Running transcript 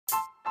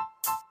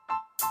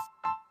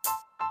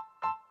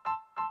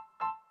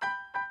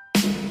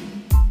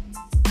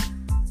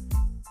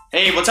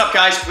Hey, what's up,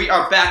 guys? We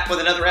are back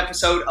with another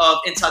episode of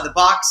Inside the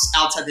Box,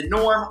 Outside the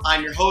Norm.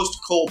 I'm your host,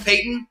 Cole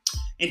Payton,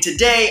 and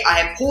today I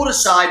have pulled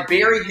aside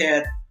Barry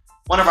Head,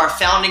 one of our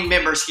founding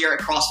members here at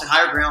CrossFit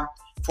Higher Ground,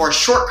 for a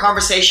short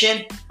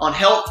conversation on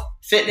health,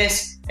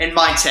 fitness, and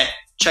mindset.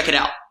 Check it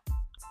out.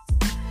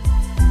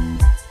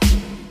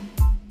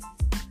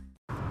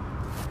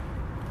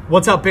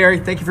 What's up, Barry?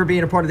 Thank you for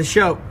being a part of the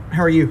show.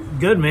 How are you?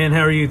 Good, man.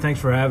 How are you? Thanks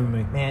for having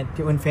me. Man,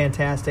 doing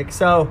fantastic.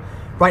 So,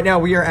 right now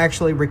we are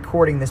actually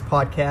recording this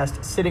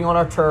podcast, sitting on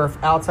our turf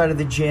outside of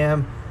the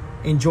gym,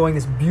 enjoying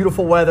this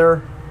beautiful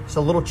weather. It's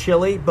a little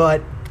chilly,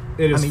 but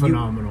it is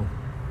phenomenal.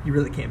 You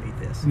really can't beat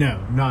this.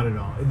 No, not at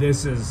all.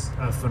 This is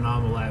a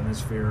phenomenal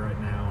atmosphere right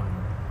now.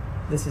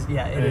 And this is,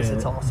 it is.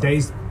 It's awesome.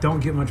 Days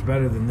don't get much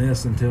better than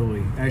this until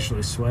we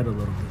actually sweat a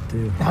little bit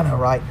too. I know,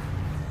 right?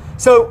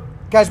 So,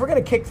 guys, we're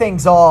going to kick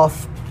things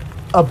off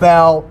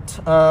about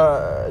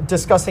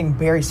discussing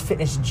Barry's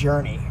fitness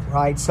journey,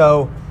 right?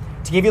 So,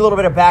 to give you a little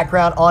bit of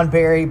background on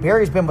Barry,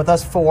 Barry's been with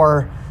us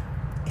for,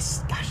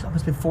 it's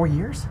almost been 4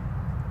 years.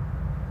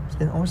 It's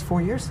been almost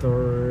 4 years.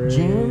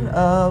 June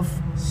of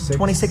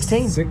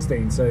 2016.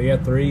 16. So,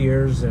 3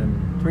 years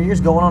and 3 years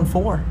going on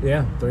 4.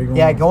 Yeah,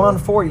 going on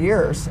 4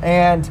 years.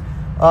 And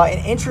an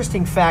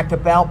interesting fact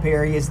about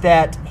Barry is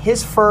that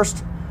his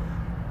first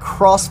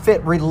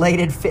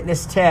CrossFit-related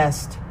fitness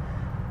test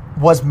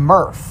was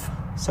Murph.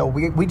 So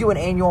we do an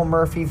annual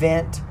Murph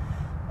event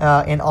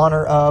in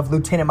honor of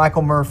Lieutenant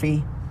Michael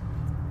Murphy.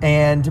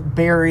 And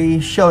Barry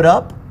showed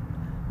up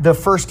the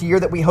first year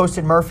that we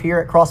hosted Murph here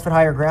at CrossFit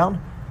Higher Ground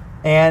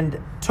and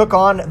took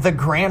on the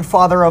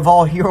grandfather of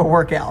all hero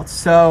workouts.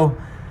 So,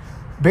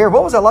 Barry,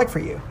 what was that like for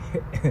you?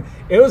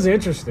 It was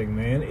interesting,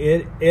 man.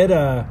 It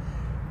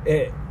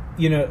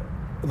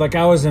like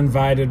I was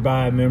invited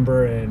by a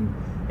member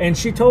and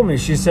she told me,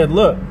 she said,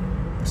 look,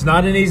 it's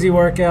not an easy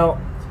workout.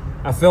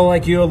 I feel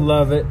like you'll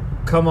love it.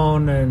 Come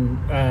on and,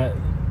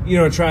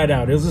 try it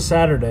out. It was a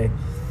Saturday.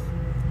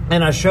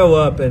 And I show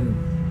up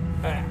and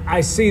I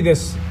see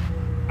this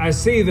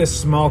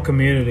small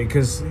community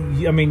because,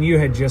 you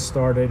had just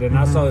started and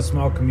I saw this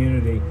small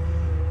community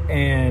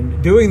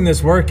and doing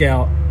this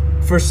workout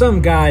for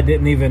some guy I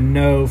didn't even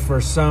know,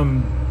 for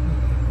some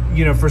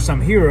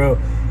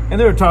hero. And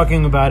they were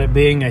talking about it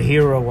being a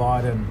hero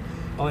lot and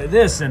all like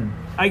this. And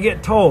I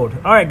get told,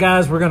 all right,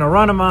 guys, we're going to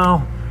run a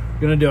mile.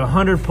 Going to do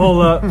 100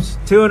 pull-ups,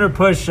 200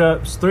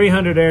 push-ups,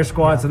 300 air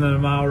squats, and then a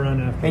mile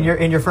run after. And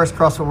in your first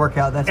CrossFit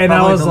workout, that's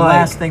probably the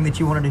last thing that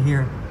you wanted to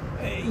hear.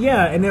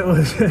 Yeah, and it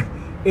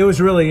was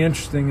really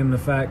interesting in the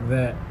fact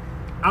that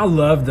I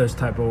love those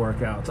type of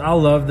workouts. I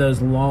love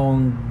those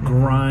long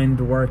grind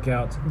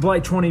workouts,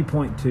 like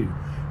 20.2,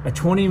 a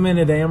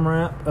 20-minute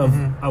AMRAP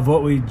of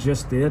what we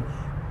just did.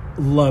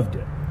 Loved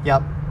it.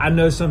 Yep. I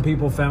know some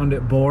people found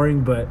it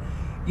boring, but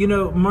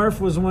Murph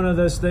was one of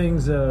those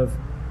things of.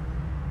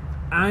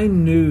 I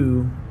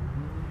knew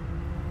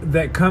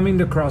that coming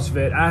to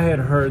CrossFit, I had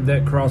heard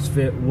that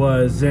CrossFit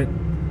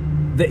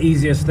wasn't the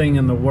easiest thing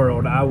in the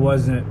world. I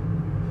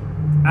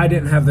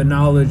didn't have the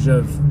knowledge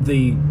of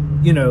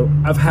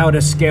of how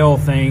to scale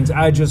things.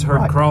 I just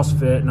heard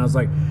CrossFit and I was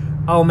like,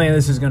 oh man,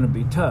 this is going to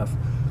be tough.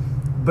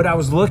 But I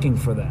was looking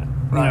for that.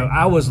 Right.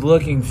 I was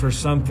looking for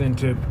something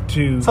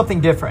to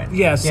something different.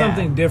 Yeah,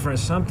 something different,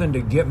 something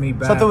to get me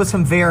back. Something with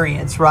some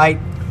variance, right?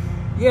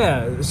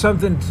 Yeah,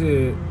 something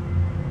to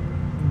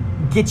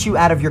get you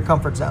out of your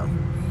comfort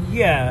zone.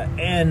 Yeah,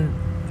 and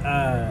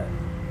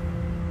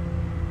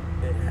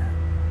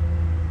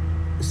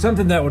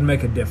something that would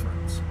make a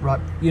difference. Right.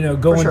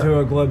 Going to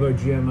a Globo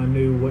gym I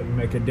knew wouldn't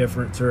make a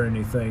difference or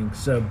anything.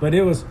 So, but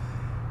it was,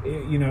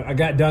 I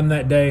got done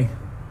that day.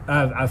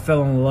 I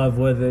fell in love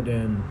with it,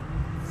 and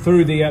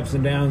through the ups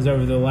and downs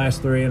over the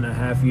last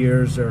 3.5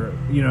 years, or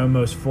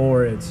almost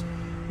 4, it's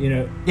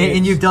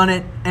and you've done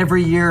it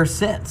every year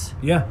since.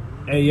 Yeah.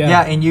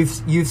 Yeah, and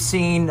you've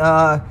seen.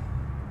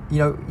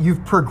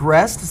 You've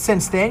progressed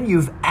since then.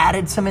 You've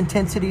added some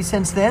intensity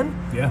since then.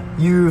 Yeah.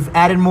 You've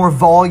added more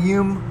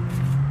volume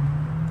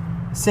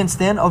since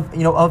then of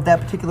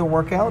that particular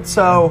workout.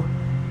 So,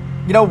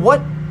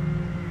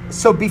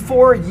 So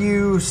before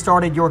you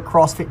started your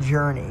CrossFit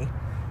journey,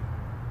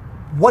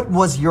 what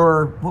was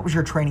your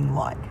training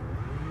like?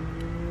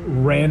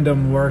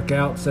 Random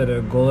workouts at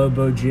a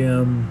Globo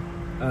gym,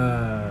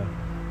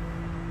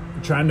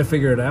 trying to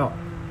figure it out.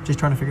 Just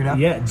trying to figure it out?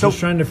 Yeah,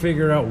 trying to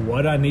figure out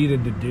what I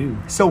needed to do.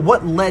 So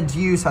what led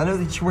you, so I know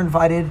that you were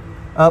invited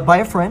by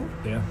a friend.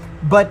 Yeah.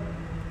 But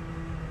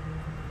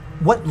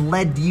what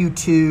led you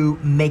to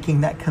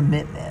making that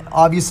commitment?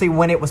 Obviously,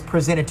 when it was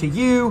presented to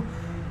you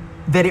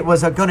that it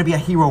was going to be a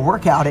hero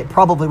workout, it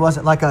probably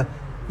wasn't like a,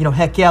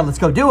 heck yeah, let's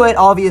go do it.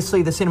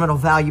 Obviously, the sentimental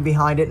value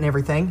behind it and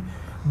everything.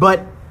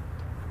 But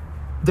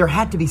there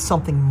had to be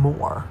something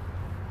more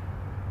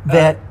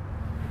that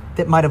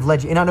might have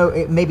led you. And I know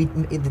maybe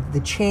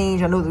the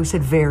change, I know that we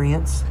said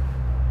variance,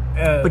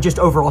 but just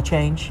overall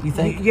change, you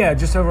think? Yeah,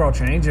 just overall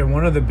change. And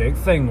one of the big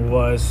thing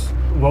was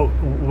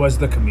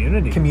the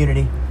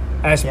community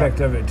aspect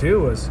of it too.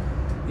 Was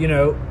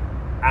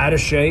out of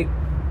shape,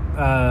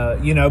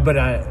 but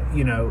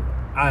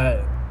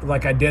I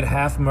like I did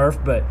half Murph,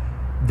 but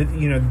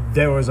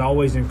there was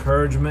always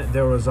encouragement.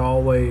 There was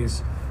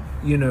always,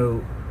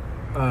 and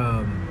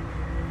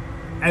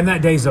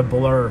that day's a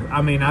blur.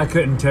 I mean, I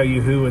couldn't tell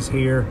you who was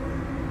here.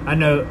 I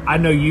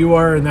know you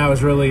were, and that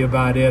was really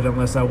about it,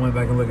 unless I went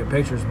back and looked at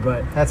pictures.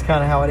 But that's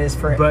kind of how it is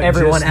for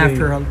everyone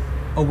after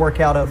a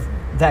workout of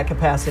that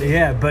capacity.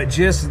 Yeah, but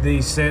just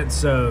the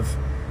sense of,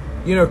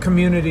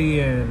 community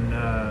and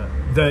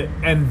the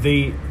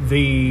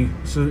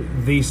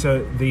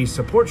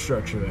support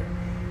structure there.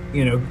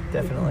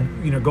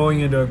 Definitely. Going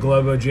into a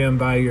Globo gym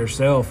by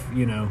yourself,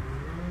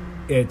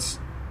 it's,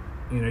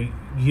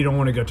 you don't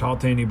want to go talk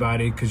to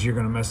anybody because you're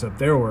going to mess up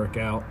their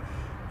workout,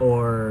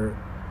 or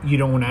you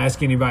don't want to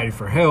ask anybody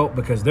for help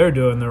because they're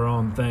doing their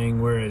own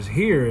thing. Whereas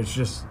here, it's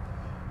just,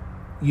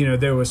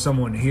 there was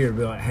someone here to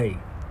be like, hey,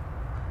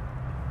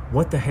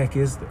 what the heck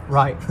is this?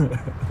 Right.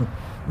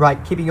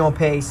 Right. Keeping you on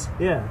pace.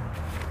 Yeah.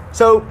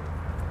 So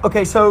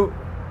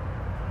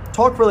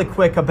talk really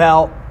quick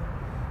about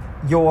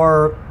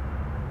your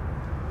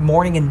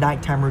morning and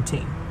nighttime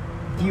routine.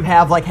 Do you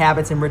have like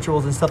habits and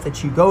rituals and stuff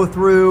that you go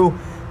through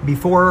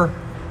before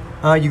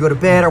you go to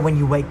bed or when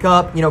you wake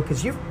up?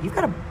 Because you've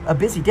got a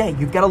busy day.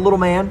 You've got a little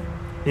man,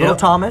 little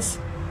Thomas,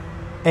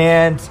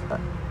 and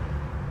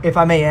if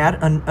I may add,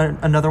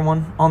 another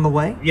one on the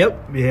way.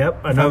 Yep.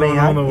 Another one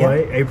on the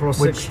way. April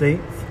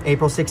 16th.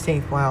 April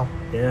 16th. Wow.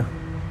 Yeah.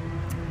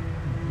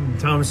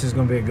 Thomas is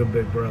going to be a good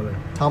big brother.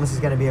 Thomas is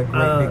going to be a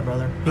great big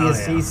brother.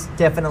 He's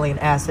definitely an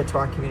asset to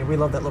our community. We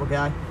love that little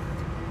guy.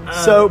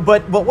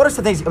 But what are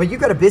some things? I mean,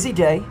 you've got a busy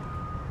day.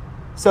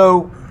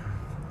 So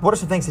what are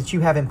some things that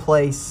you have in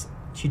place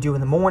that you do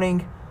in the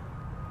morning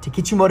to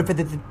get you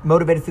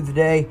motivated through the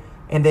day,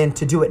 and then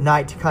to do at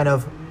night to kind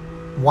of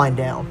wind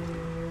down?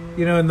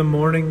 In the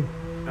morning,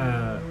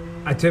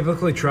 I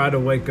typically try to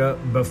wake up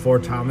before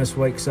Thomas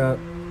wakes up.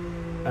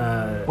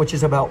 Which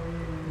is about?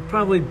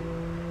 Probably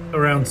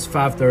around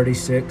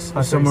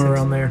 5:36, somewhere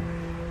around there.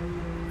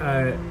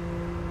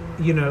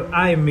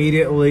 I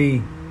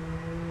immediately,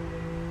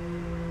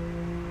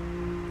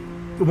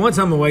 once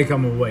I'm awake,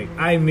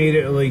 I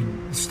immediately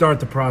start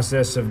the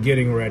process of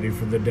getting ready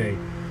for the day.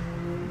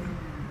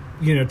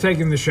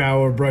 Taking the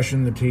shower,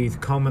 brushing the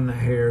teeth, combing the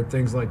hair,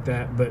 things like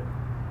that. But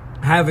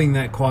having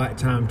that quiet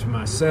time to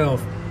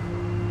myself,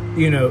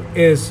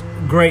 is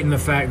great in the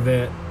fact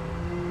that,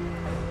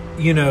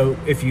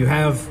 if you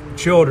have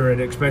children,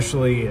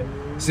 especially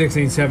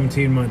 16,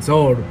 17 months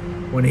old,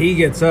 when he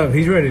gets up,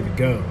 he's ready to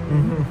go.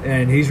 Mm-hmm.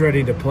 And he's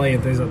ready to play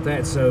and things like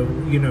that. So,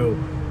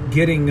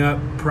 getting up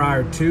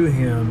prior to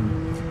him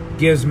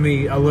gives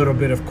me a little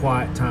bit of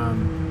quiet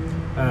time.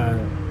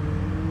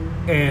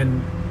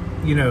 And,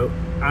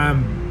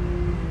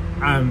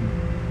 I'm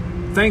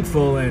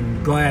thankful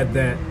and glad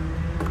that,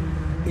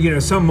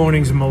 some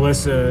mornings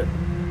Melissa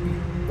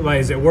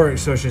is at work,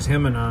 so it's just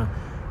him and I.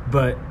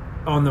 But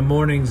on the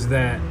mornings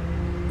that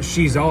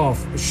she's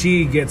off,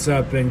 she gets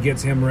up and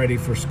gets him ready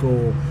for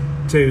school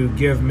to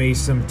give me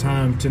some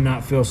time to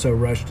not feel so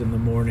rushed in the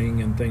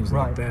morning and things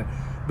like that.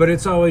 But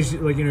it's always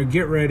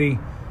get ready,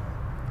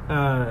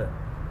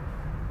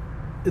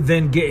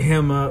 then get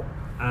him up,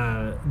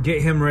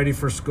 get him ready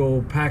for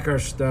school, pack our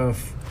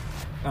stuff.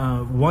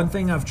 One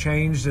thing I've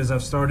changed is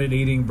I've started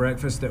eating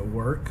breakfast at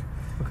work.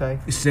 Okay.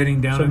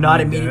 Sitting down so at not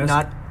my immediate,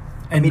 desk.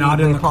 And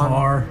not in the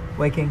car.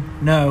 Waking?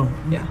 No.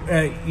 Yeah.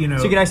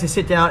 So you can actually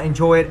sit down,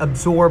 enjoy it,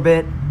 absorb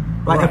it,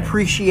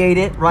 appreciate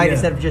it, right? Yeah.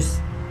 Instead of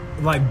just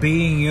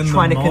being in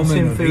trying the to moment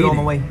consume of food eating. on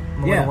the way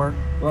to work.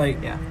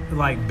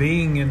 Like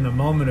being in the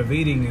moment of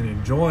eating and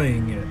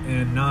enjoying it,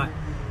 and not,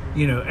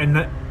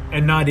 and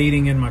not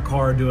eating in my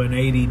car doing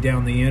 80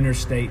 down the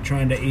interstate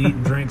trying to eat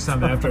and drink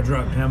something after I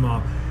dropped him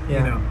off.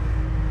 Yeah.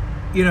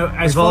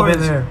 As far as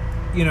there.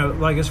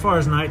 As far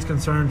as night's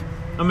concerned,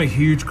 I'm a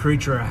huge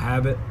creature of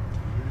habit.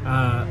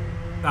 I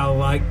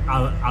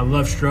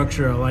love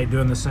structure. I like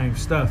doing the same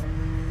stuff.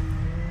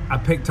 I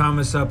pick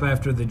Thomas up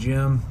after the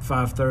gym,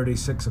 5:30,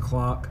 6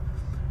 o'clock.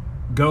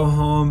 Go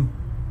home.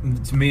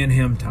 It's me and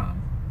him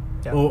time.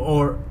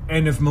 Yeah.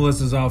 And if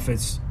Melissa's off,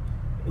 it's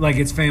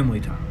family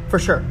time. For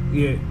sure.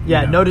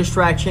 Yeah. No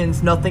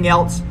distractions. Nothing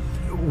else.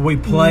 We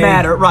play.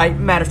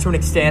 Matters to an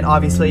extent,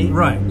 obviously.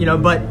 Right.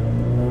 But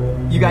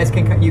you guys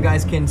can.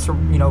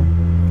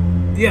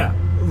 Yeah.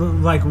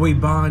 We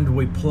bond.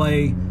 We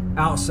play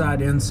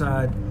outside,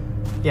 inside.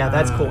 Yeah,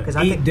 that's cool. Because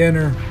eat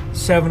dinner.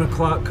 7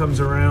 o'clock comes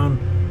around.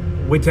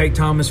 We take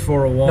Thomas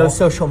for a walk. No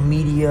social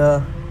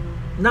media.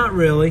 Not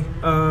really.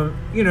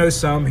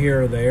 Some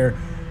here or there.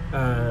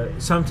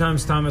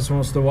 Sometimes Thomas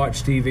wants to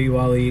watch TV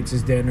while he eats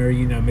his dinner.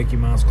 Mickey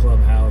Mouse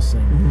Clubhouse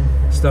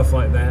and stuff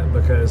like that.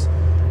 Because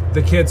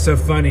the kid's so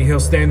funny. He'll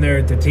stand there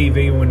at the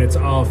TV when it's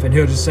off, and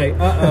he'll just say,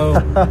 "Uh-oh,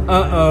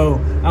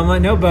 uh-oh." I'm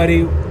like, "No,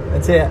 buddy.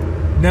 That's it.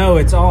 No,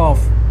 it's off.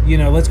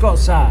 Let's go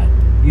outside."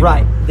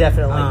 Right.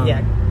 Definitely.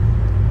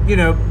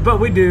 Yeah. But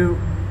we do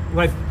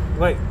like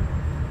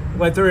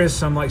there is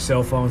some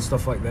cell phone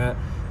stuff like that.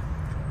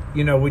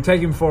 We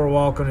take him for a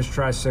walk on his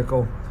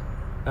tricycle,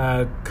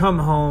 come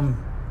home,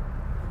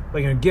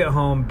 get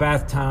home,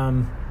 bath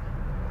time,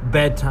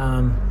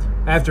 bedtime.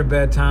 After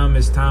bedtime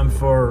is time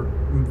for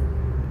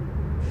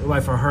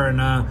her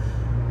and I,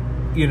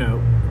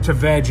 to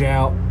veg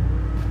out,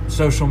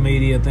 social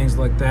media, things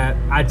like that.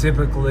 I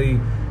typically,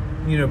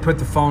 put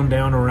the phone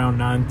down around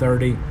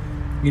 9:30.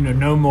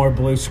 No more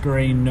blue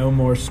screen, no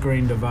more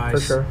screen device.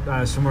 For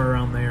sure. Somewhere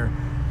around there.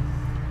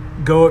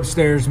 Go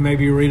upstairs,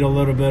 maybe read a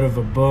little bit of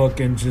a book,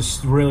 and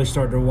just really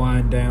start to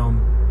wind down.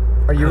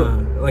 Are you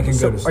go to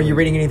sleep. Are you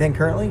reading anything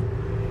currently?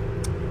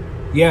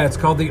 Yeah, it's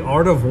called The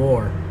Art of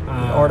War. The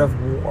Art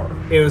of War.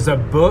 It was a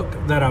book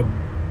that I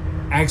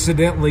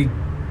accidentally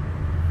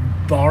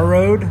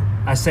borrowed.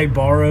 I say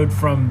borrowed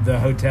from the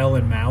hotel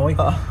in Maui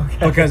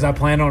because I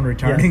plan on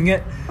returning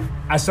it.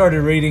 I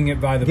started reading it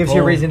by the Gives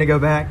you a reason to go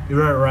back.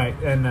 Right.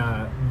 And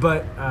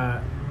but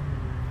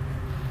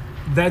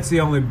that's the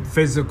only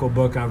physical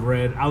book I've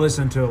read. I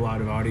listen to a lot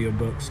of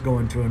audiobooks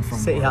going to and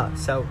from work.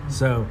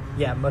 So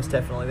yeah, most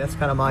definitely. That's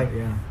kind of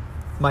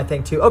my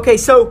thing too. Okay,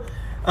 so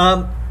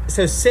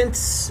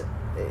since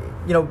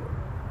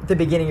the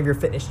beginning of your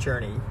fitness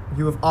journey,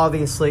 you have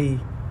obviously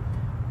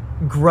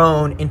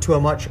grown into a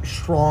much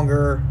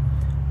stronger,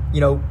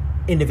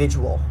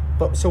 individual.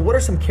 But so what are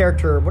some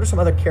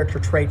other character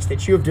traits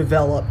that you have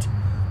developed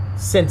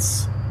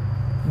since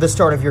the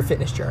start of your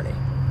fitness journey?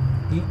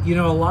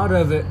 A lot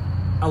of it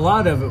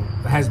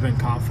has been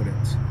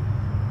confidence.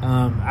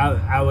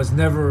 I was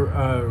never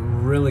a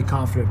really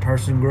confident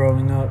person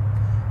growing up.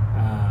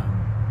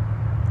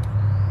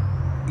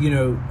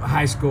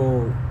 High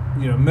school,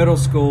 middle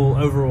school,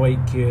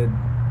 overweight kid,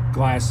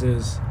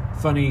 glasses,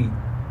 funny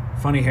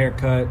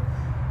haircut.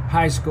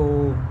 High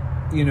school,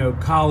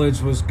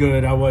 college was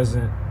good. I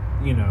wasn't,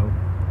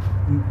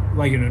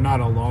 not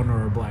a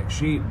loner or a black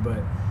sheep,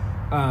 but,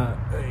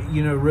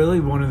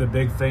 really one of the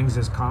big things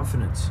is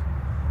confidence.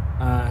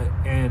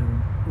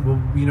 And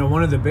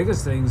one of the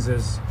biggest things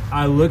is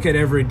I look at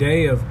every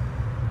day of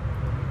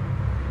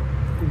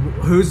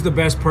who's the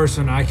best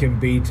person I can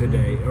be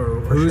today,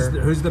 or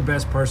who's the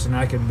best person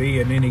I can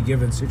be in any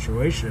given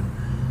situation.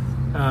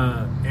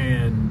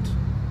 And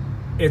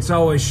it's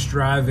always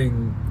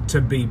striving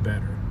to be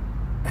better.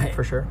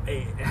 For sure.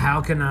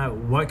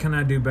 What can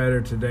I do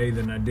better today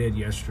than I did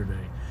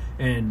yesterday?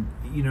 And,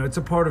 it's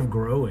a part of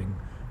growing.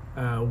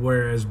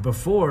 Whereas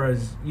before,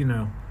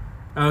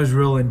 I was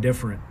real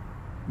indifferent.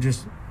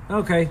 Just,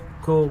 okay,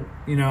 cool.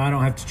 I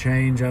don't have to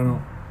change. I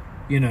don't,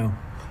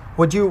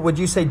 Would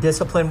you say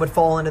discipline would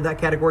fall into that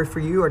category for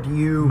you, or do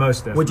you?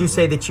 Most definitely. Would you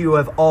say that you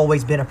have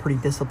always been a pretty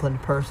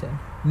disciplined person?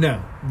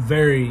 No,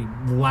 very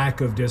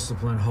lack of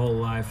discipline whole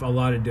life. A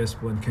lot of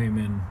discipline came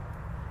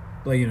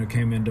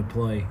into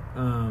play.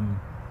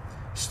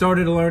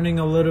 Started learning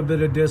a little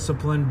bit of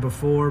discipline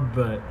before,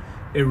 but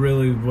it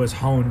really was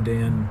honed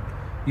in,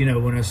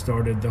 when I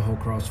started the whole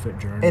CrossFit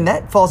journey. And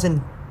that falls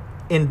in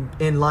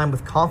line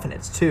with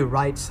confidence too,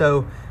 right?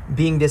 So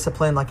being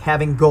disciplined, like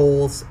having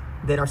goals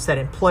that are set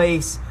in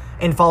place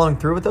and following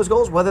through with those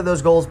goals, whether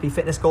those goals be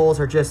fitness goals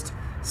or just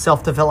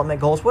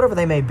self-development goals, whatever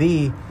they may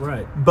be.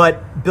 Right.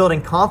 But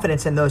building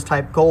confidence in those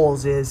type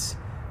goals is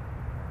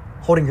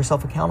holding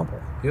yourself accountable.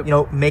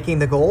 Yep. Making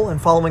the goal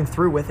and following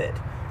through with it.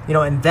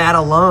 And that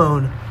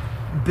alone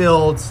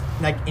builds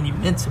like an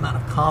immense amount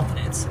of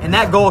confidence. And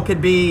that goal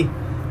could be,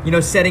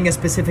 setting a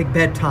specific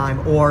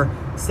bedtime, or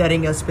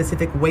setting a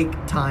specific wake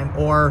time,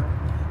 or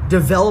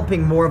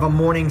developing more of a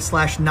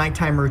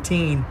morning/nighttime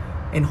routine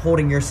and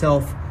holding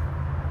yourself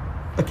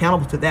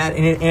accountable to that.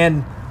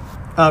 And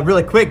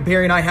really quick,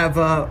 Barry and I have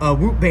a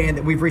Whoop band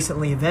that we've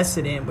recently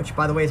invested in, which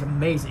by the way is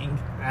amazing.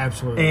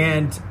 Absolutely.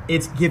 And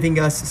it's giving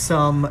us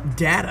some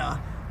data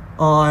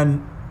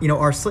on,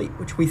 our sleep,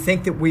 which we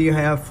think that we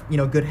have,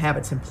 good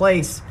habits in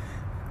place.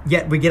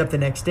 Yet we get up the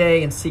next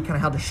day and see kind of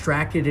how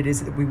distracted it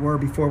is that we were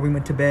before we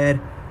went to bed.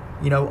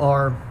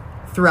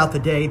 Throughout the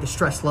day, the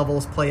stress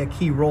levels play a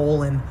key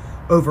role in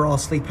overall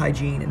sleep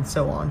hygiene and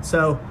so on.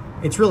 So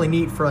it's really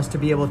neat for us to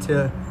be able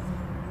to,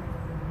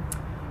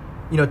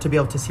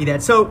 see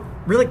that. So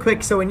really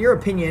quick, so in your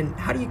opinion,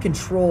 how do you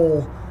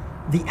control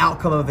the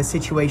outcome of a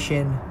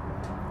situation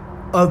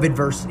of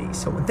adversity?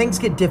 So when things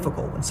get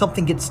difficult, when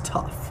something gets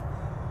tough,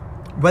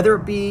 whether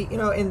it be,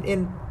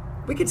 in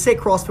we could say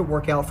CrossFit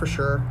workout for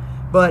sure,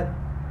 but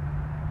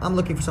I'm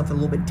looking for something a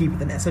little bit deeper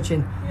than that, such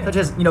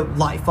as,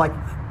 life. Like,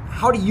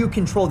 how do you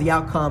control the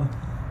outcome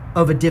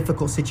of a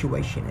difficult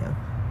situation?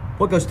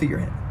 What goes through your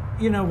head?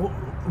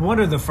 One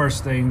of the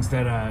first things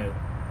that I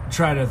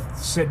try to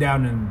sit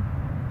down and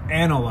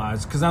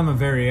analyze, because I'm a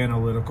very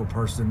analytical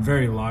person,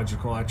 very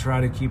logical. I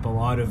try to keep a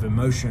lot of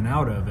emotion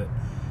out of it,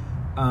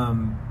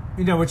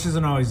 which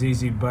isn't always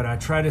easy, but I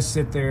try to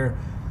sit there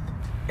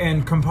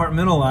and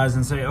compartmentalize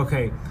and say,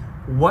 okay,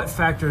 what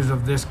factors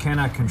of this can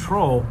I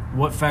control?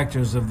 What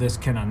factors of this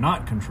can I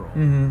not control?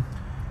 Mm-hmm.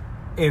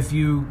 If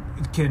you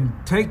can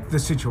take the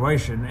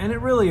situation, and it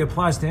really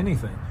applies to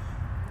anything,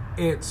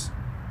 if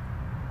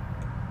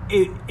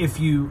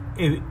you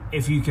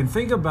can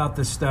think about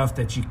the stuff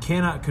that you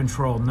cannot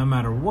control no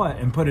matter what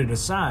and put it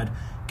aside,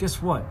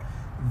 guess what?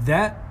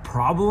 That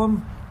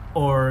problem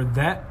or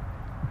that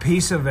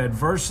piece of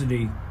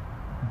adversity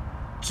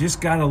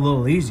just got a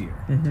little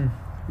easier. Mm-hmm.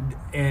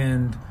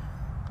 And,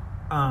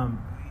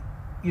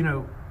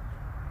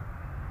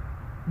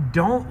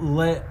 don't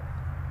let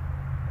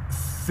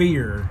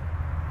fear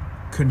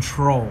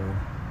control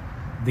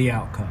the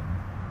outcome.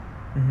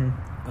 Mm-hmm.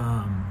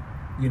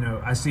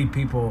 I see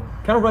people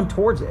kind of run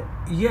towards it.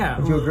 Yeah.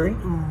 Would you agree?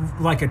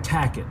 Like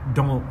attack it.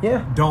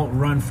 Don't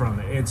run from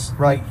it. It's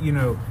right.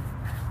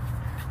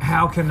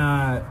 How can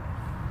I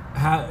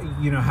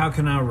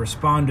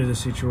respond to the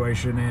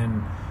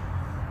situation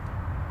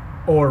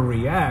or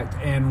react?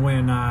 And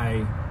when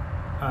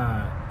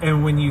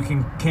when you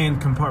can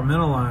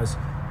compartmentalize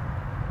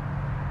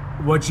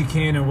what you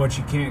can and what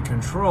you can't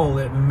control,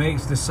 it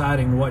makes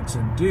deciding what to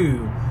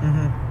do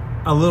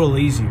a little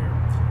easier.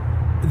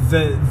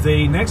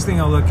 The next thing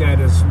I'll look at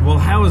is, well,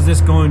 how is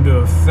this going to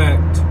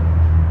affect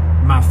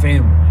my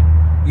family?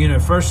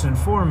 First and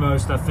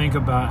foremost, I think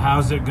about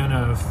how's it going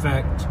to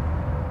affect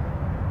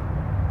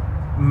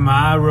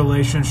my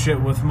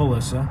relationship with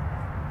Melissa,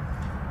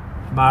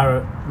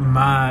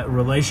 my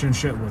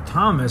relationship with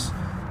Thomas,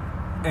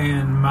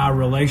 and my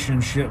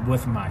relationship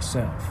with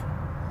myself.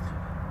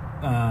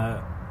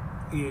 And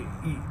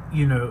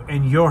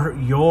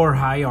your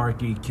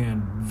hierarchy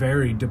can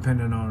vary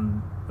depending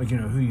on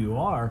who you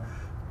are,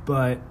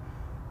 but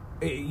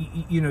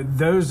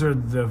those are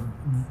the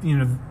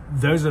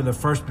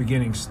first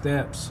beginning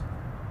steps.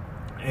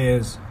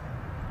 Is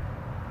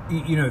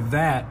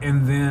that,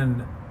 and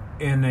then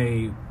in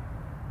a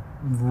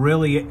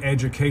really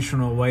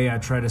educational way, I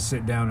try to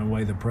sit down and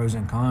weigh the pros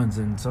and cons,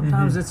 and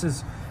sometimes it's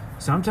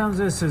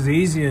as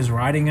easy as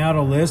writing out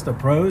a list of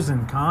pros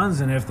and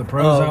cons, and if the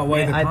pros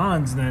outweigh the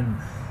cons,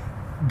 then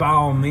by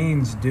all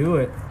means do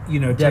it.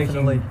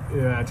 Definitely.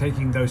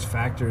 Taking those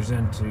factors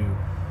into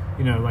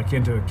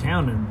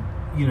account, and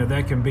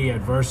that can be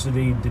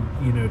adversity,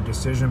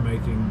 decision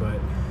making. But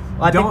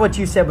I think what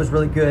you said was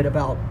really good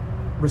about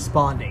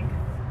responding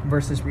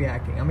versus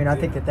reacting. I mean, I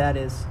think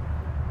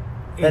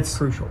that's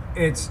crucial.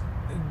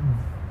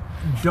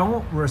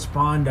 Don't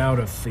respond out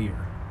of fear.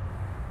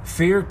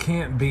 Fear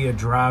can't be a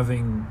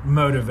driving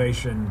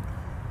motivation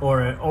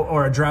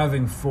or a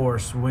driving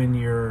force when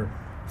you're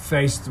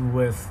faced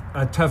with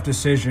a tough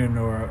decision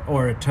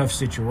or a tough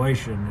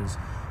situation. Is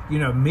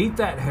meet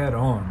that head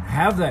on,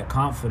 have that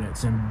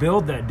confidence, and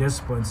build that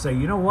discipline. Say,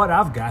 you know what,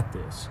 I've got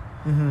this.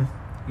 Mm-hmm.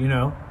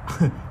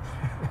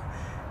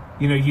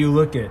 You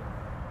look at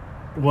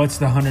what's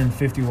the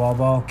 150 wall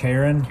ball,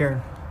 Karen.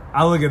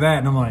 I look at that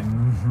and I'm like,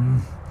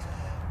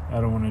 I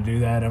don't want to do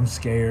that. I'm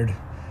scared.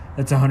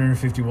 That's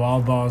 150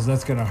 wall balls.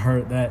 That's going to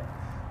hurt that,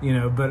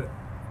 but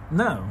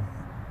no,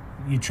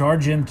 you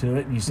charge into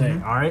it and you say,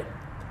 all right,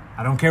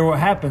 I don't care what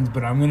happens,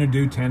 but I'm going to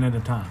do 10 at a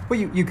time. Well,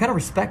 you kind of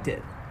respect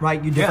it,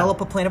 right? You develop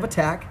a plan of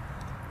attack.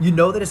 You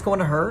know that it's going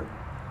to hurt,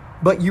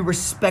 but you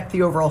respect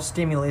the overall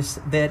stimulus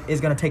that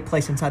is going to take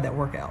place inside that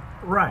workout.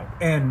 Right.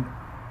 And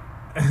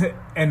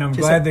I'm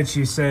glad that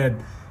you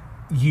said,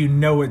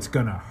 it's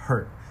going to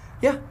hurt.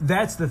 Yeah.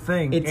 That's the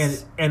thing.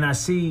 And I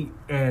see,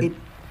 and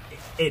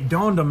it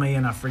dawned on me,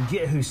 and I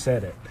forget who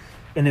said it,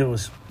 and it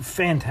was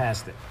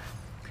fantastic.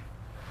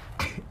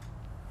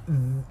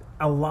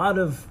 A lot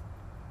of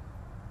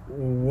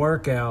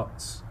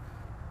workouts,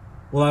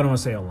 well, I don't want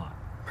to say a lot.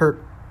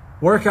 Hurt.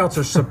 Workouts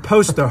are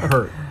supposed to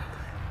hurt.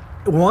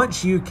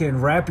 Once you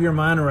can wrap your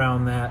mind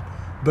around that,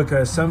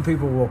 because some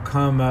people will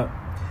come up,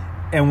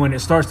 and when it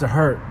starts to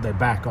hurt, they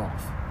back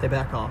off.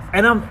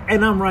 And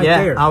I'm right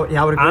there. I would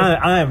agree.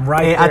 I am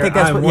right there. I think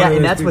that's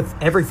that's with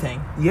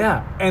everything.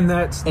 Yeah, and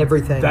that's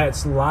everything.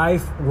 That's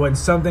life. When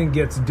something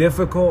gets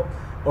difficult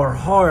or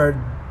hard,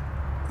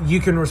 you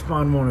can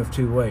respond one of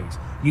two ways.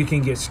 You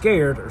can get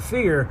scared or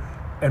fear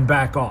and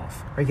back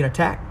off. Or you can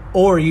attack.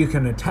 Or you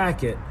can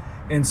attack it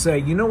and say,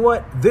 you know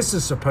what? This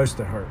is supposed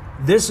to hurt.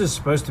 This is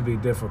supposed to be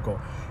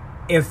difficult.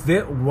 If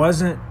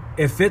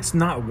it's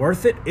not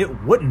worth it,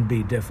 it wouldn't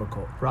be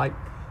difficult. Right.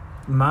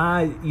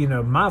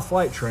 My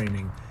flight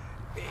training,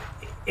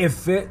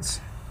 if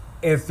it's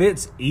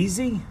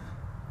easy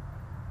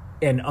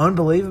and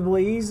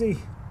unbelievably easy,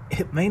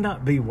 it may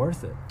not be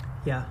worth it.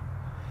 Yeah.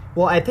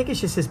 Well, I think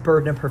it's just this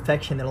burden of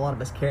perfection that a lot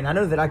of us carry. And I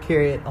know that I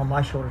carry it on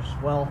my shoulders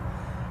as well.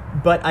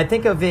 But I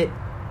think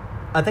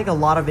a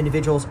lot of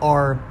individuals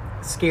are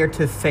scared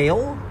to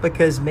fail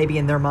because maybe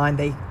in their mind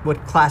they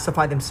would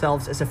classify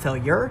themselves as a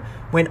failure,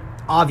 when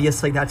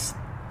obviously that's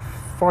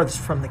farthest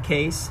from the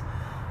case.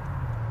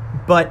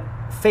 But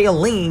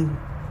failing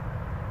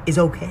is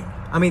okay.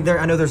 I mean,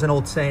 I know there's an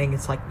old saying.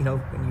 It's like,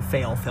 when you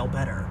fail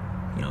better.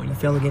 You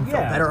fail again,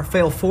 fail better, or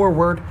fail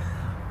forward.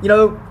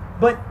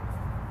 But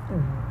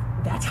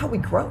that's how we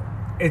grow.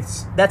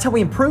 That's how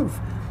we improve.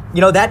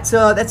 That's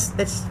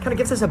kind of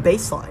gives us a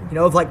baseline.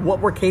 Of like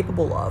what we're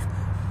capable of,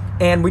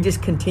 and we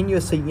just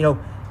continuously,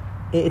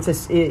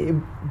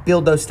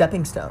 build those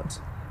stepping stones.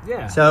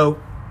 Yeah. So,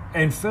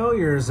 and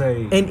failure is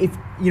a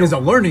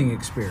learning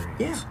experience.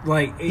 Yeah.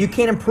 Like you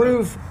can't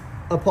improve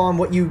upon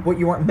what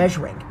you aren't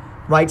measuring,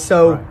 right?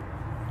 So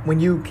when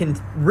you can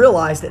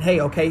realize that, hey,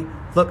 okay,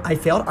 look, I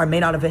failed. I may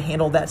not have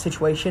handled that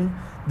situation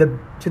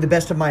to the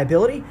best of my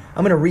ability.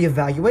 I'm going to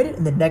reevaluate it,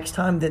 and the next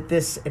time that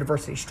this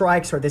adversity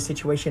strikes or this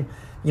situation,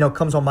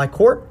 comes on my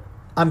court,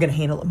 I'm going to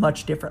handle it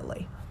much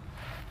differently.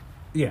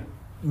 Yeah,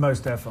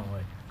 most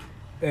definitely.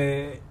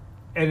 And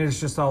it's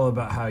just all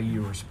about how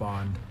you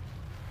respond.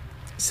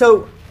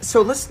 So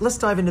let's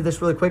dive into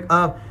this really quick.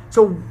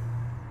 So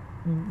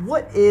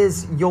what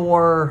is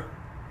why?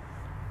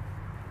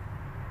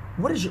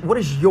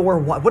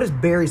 What is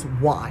Barry's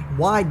why?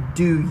 Why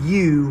do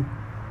you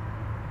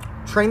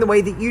train the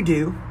way that you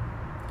do,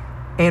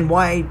 and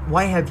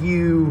why have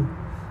you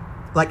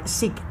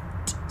seek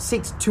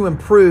to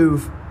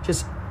improve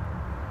just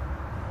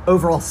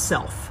overall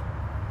self?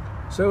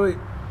 So,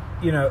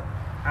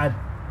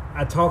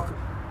 I've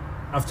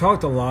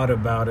talked a lot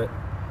about it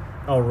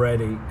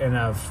already, and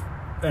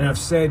I've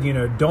said,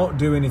 don't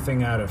do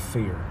anything out of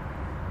fear.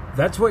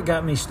 That's what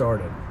got me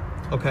started.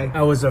 Okay.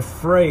 I was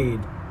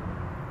afraid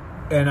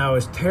and I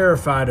was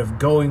terrified of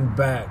going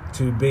back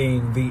to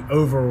being the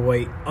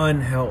overweight,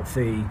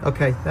 unhealthy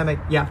Okay,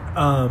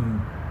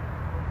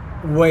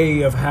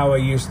 way of how I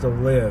used to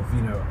live,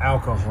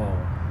 alcohol,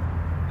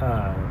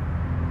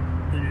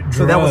 drugs.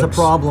 So that was a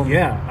problem.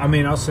 Yeah. I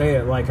mean, I'll say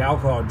it, like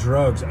alcohol,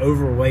 drugs,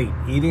 overweight,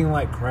 eating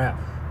like crap,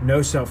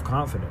 no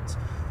self-confidence.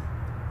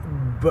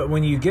 But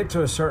when you get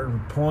to a certain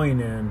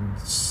point in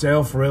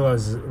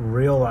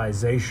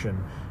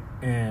self-realization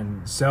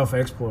and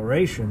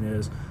self-exploration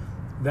is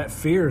that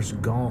fear's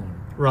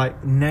gone.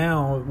 Right.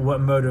 Now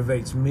what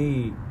motivates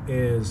me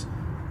is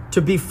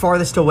to be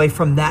farthest away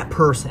from that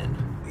person.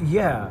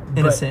 Yeah.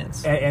 In a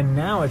sense. And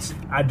now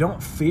I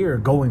don't fear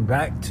going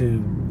back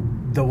to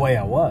the way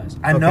I was.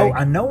 I know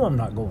I'm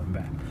not going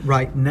back.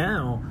 Right.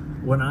 Now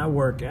when I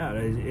work out,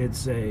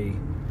 it's maybe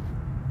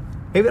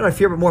not a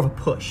fear, but more of a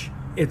push.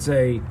 It's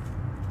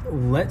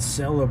let's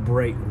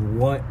celebrate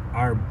what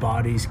our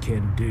bodies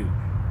can do.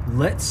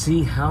 Let's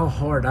see how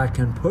hard I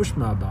can push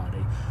my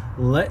body.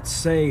 Let's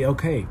say,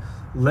 okay,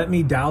 let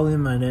me dial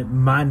in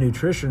my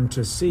nutrition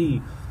to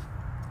see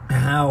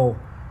how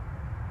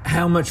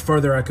much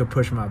further I could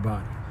push my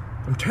body.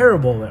 I'm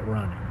terrible at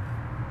running.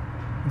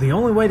 The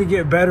only way to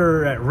get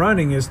better at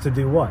running is to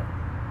do what?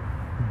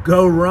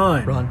 Go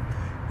run.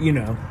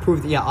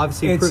 Prove the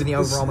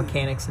overall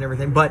mechanics and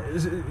everything. But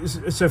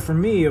so for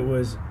me,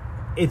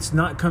 it's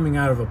not coming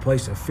out of a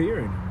place of fear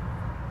anymore.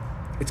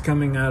 It's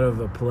coming out of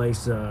a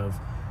place of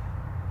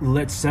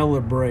let's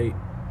celebrate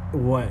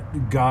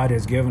what God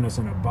has given us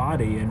in a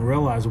body and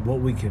realize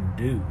what we can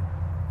do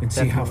and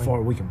see how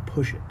far we can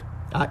push it.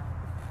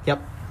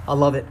 Yep, I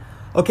love it.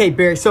 Okay,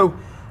 Barry, so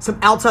some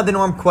outside the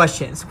norm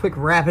questions, quick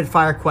rapid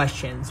fire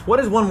questions. What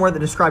is one word that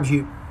describes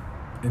you?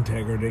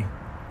 Integrity.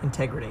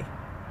 Integrity.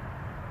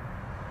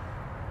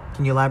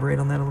 Can you elaborate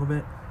on that a little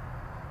bit?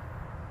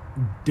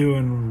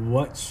 Doing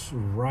what's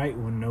right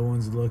when no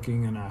one's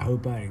looking, and I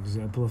hope I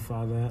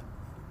exemplify that,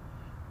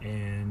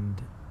 and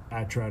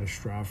I try to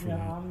strive for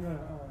that.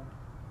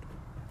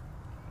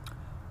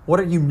 What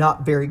are you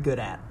not very good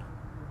at?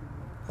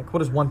 Like,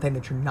 what is one thing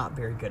that you're not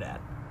very good at?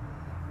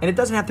 And it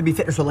doesn't have to be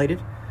fitness related.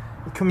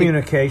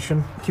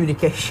 Communication.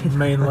 Communication.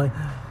 Mainly.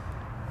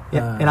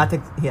 Yeah, and I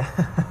think, Yeah.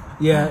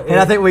 And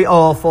I think we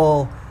all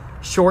fall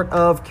short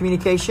of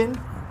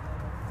communication.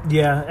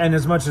 Yeah, and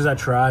as much as I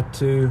try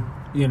to,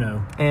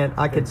 And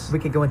we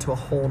could go into a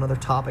whole another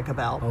topic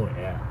about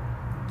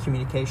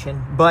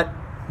communication, but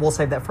we'll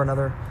save that for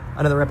another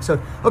episode.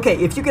 Okay,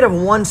 if you could have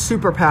one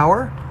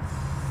superpower,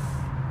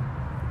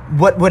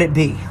 what would it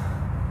be?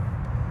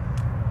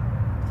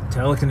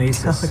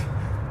 Telekinesis.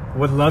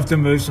 Would love to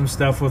move some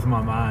stuff with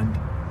my mind.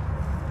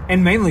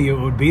 And mainly it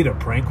would be to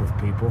prank with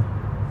people.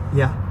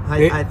 Yeah,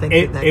 I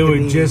think that it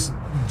would just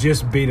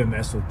be to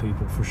mess with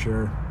people for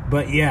sure.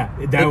 But yeah,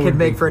 it could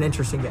make for an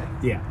interesting day.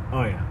 Yeah.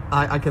 Oh yeah.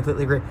 I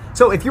completely agree.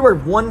 So if you were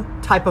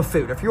one type of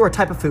food, what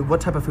type of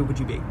food would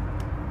you be?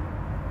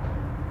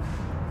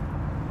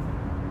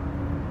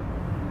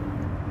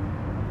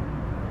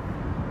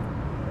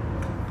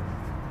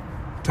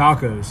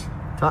 Tacos.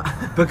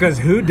 Because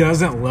who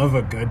doesn't love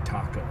a good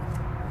taco?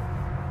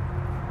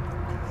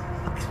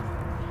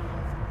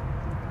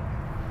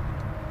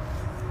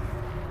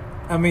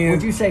 I mean,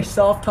 would you say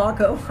soft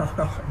taco?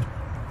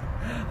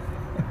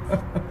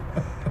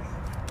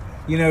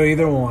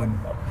 Either one.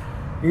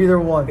 Either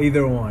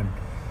one.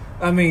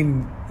 I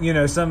mean,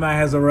 somebody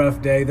has a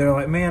rough day. They're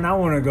like, man, I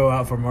want to go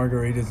out for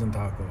margaritas and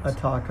tacos. A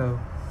taco.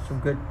 Some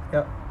good,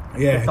 Yeah,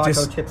 good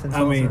taco chips and salsa.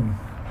 I mean,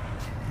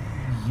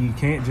 you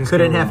can't just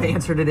couldn't have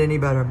answered it any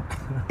better.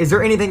 Is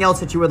there anything else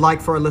that you would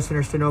like for our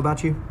listeners to know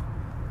about you?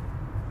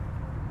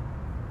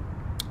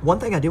 One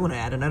thing I do want to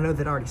add, and I know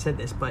that I already said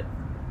this, but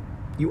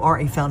you are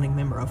a founding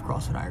member of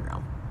CrossFit Higher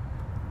Ground.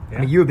 Yeah.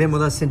 I mean, you have been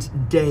with us since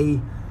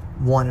day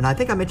one, and I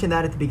think I mentioned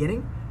that at the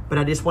beginning, but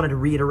I just wanted to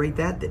reiterate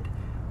that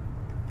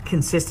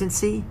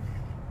consistency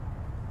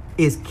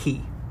is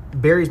key.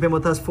 Barry's been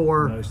with us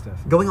for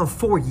going on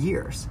 4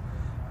 years,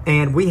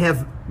 and we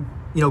have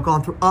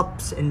gone through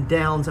ups and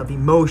downs of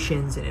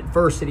emotions and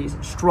adversities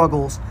and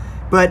struggles,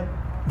 but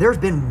there's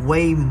been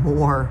way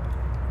more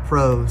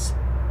pros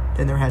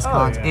than there has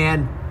cons. Yeah.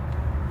 And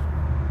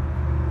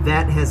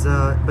that has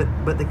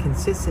but the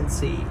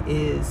consistency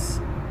is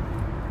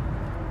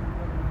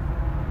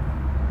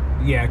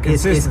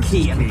consistency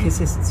key. I mean,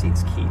 consistency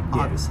is key,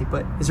 obviously.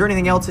 But is there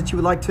anything else that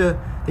you'd like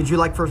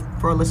for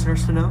our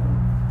listeners to know?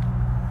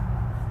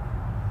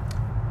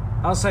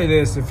 I'll say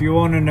this: if you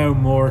want to know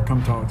more,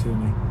 come talk to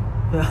me.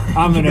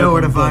 I'm you know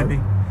where to find me.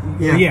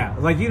 Yeah,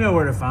 like you know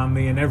where to find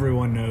me, and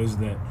everyone knows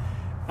that.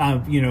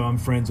 I'm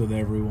friends with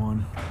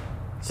everyone.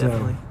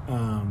 Definitely.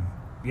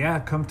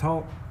 So, come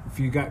talk. If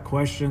you got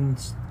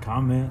questions,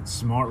 comments,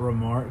 smart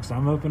remarks,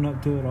 I'm open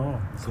up to it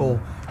all. So. Cool.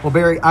 Well,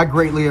 Barry, I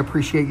greatly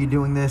appreciate you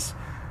doing this.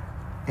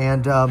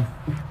 And,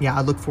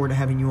 I look forward to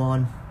having you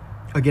on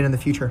again in the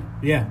future.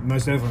 Yeah,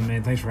 most definitely,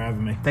 man. Thanks for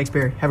having me. Thanks,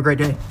 Barry. Have a great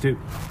day. Too.